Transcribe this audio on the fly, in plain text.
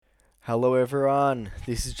Hello everyone,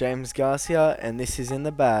 this is James Garcia and this is In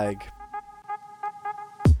the Bag.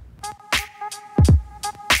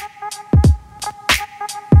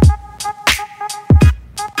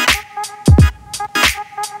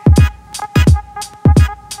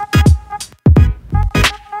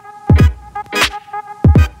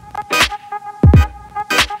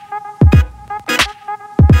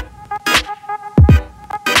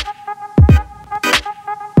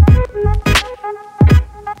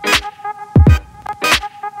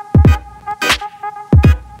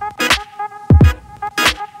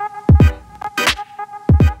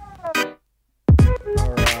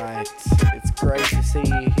 Alright, it's great to see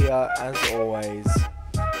you here as always.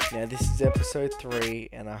 Now this is episode 3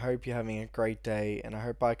 and I hope you're having a great day and I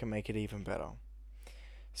hope I can make it even better.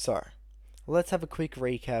 So, let's have a quick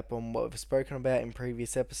recap on what we've spoken about in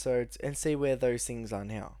previous episodes and see where those things are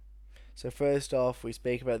now. So first off, we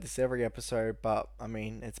speak about this every episode, but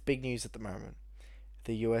it's big news at the moment.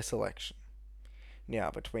 The US election.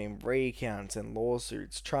 Now, between recounts and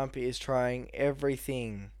lawsuits, Trump is trying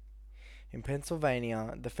everything. In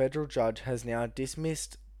Pennsylvania, the federal judge has now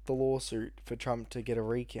dismissed the lawsuit for Trump to get a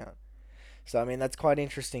recount. So, that's quite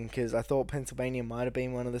interesting because I thought Pennsylvania might have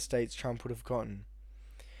been one of the states Trump would have gotten.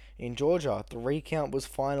 In Georgia, the recount was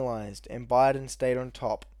finalized and Biden stayed on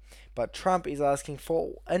top. But Trump is asking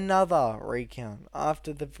for another recount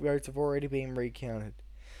after the votes have already been recounted.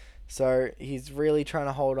 So, he's really trying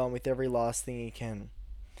to hold on with every last thing he can.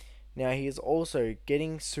 Now, he is also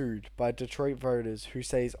getting sued by Detroit voters who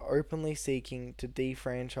say he's openly seeking to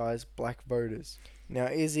defranchise black voters. Now,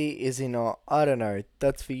 is he not? I don't know.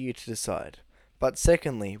 That's for you to decide. But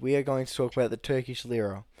secondly, we are going to talk about the Turkish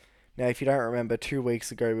lira. Now, if you don't remember, 2 weeks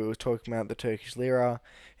ago we were talking about the Turkish lira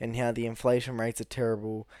and how the inflation rates are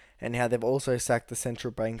terrible and how they've also sacked the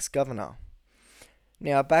central bank's governor.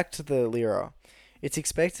 Now, back to the lira. It's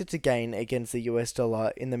expected to gain against the US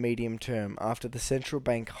dollar in the medium term after the central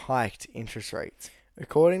bank hiked interest rates,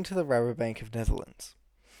 according to the Rabobank of Netherlands.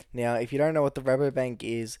 Now, if you don't know what the Rabobank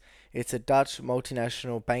is, it's a Dutch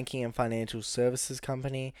multinational banking and financial services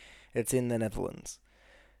company. It's in the Netherlands.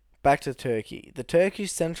 Back to Turkey. The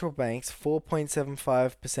Turkish central bank's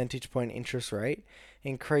 4.75 percentage point interest rate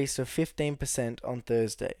increased to 15% on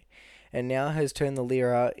Thursday, and now has turned the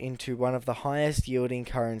lira into one of the highest yielding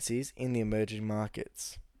currencies in the emerging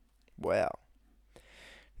markets. Wow.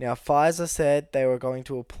 Now, Pfizer said they were going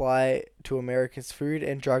to apply to America's Food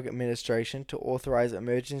and Drug Administration to authorize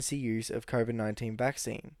emergency use of COVID-19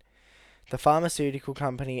 vaccine. The pharmaceutical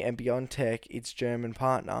company and BioNTech, its German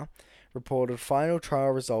partner, reported final trial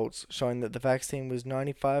results showing that the vaccine was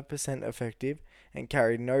 95% effective and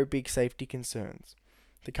carried no big safety concerns.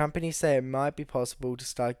 The companies say it might be possible to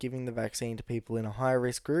start giving the vaccine to people in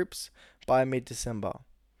high-risk groups by mid-December.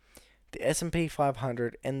 The S&P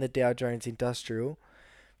 500 and the Dow Jones Industrial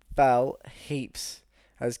fell heaps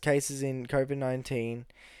as cases in COVID-19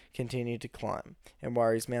 continued to climb and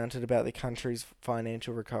worries mounted about the country's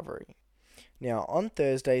financial recovery. Now, on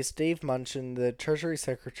Thursday, Steve Mnuchin, the Treasury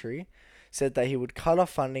Secretary, said that he would cut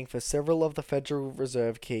off funding for several of the Federal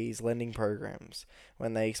Reserve Keys lending programs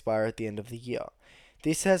when they expire at the end of the year.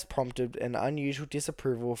 This has prompted an unusual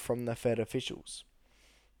disapproval from the Fed officials.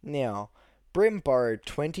 Now, Britain borrowed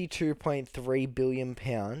 £22.3 billion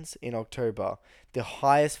in October, the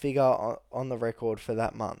highest figure on the record for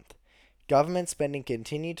that month. Government spending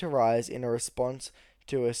continued to rise in a response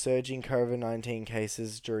to a surging COVID-19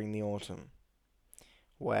 cases during the autumn.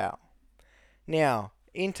 Wow. Now,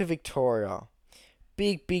 into Victoria.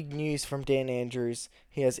 Big news from Dan Andrews.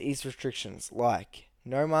 He has eased restrictions like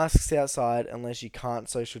no masks outside unless you can't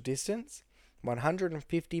social distance.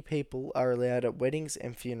 150 people are allowed at weddings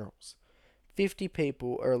and funerals. 50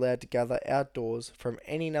 people are allowed to gather outdoors from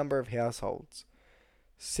any number of households.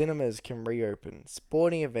 Cinemas can reopen.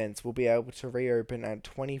 Sporting events will be able to reopen at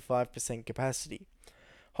 25% capacity.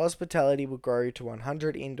 Hospitality will grow to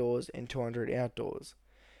 100 indoors and 200 outdoors.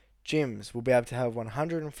 Gyms will be able to have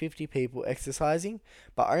 150 people exercising,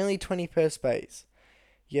 but only 20 per space.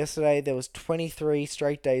 Yesterday there was 23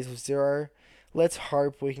 straight days of zero. Let's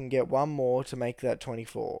hope we can get one more to make that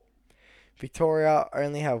 24. Victoria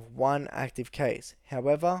only have one active case.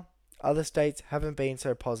 However, other states haven't been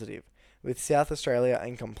so positive, with South Australia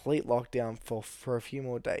in complete lockdown for a few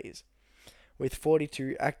more days, with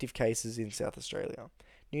 42 active cases in South Australia.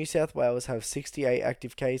 New South Wales have 68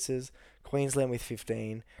 active cases, Queensland with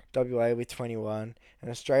 15, WA with 21, and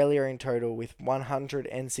Australia in total with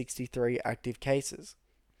 163 active cases.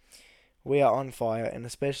 We are on fire, and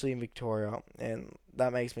especially in Victoria, and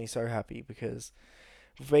that makes me so happy because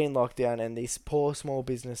we've been locked down and these poor small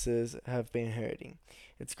businesses have been hurting.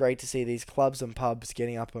 It's great to see these clubs and pubs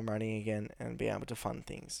getting up and running again and be able to fund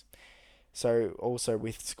things. So also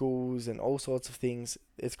with schools and all sorts of things,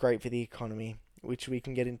 it's great for the economy, which we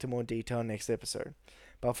can get into more detail next episode.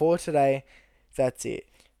 But for today, that's it.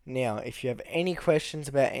 Now, if you have any questions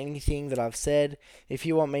about anything that I've said, if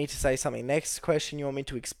you want me to say something next question, you want me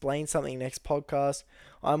to explain something next podcast,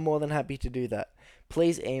 I'm more than happy to do that.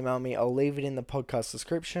 Please email me. I'll leave it in the podcast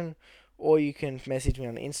description, or you can message me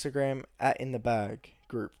on Instagram at In The Bag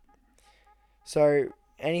Group. So,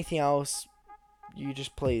 anything else, you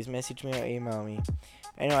just please message me or email me.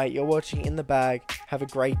 Anyway, you're watching In The Bag. Have a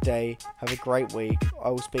great day. Have a great week. I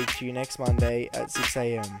will speak to you next Monday at 6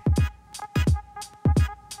 a.m.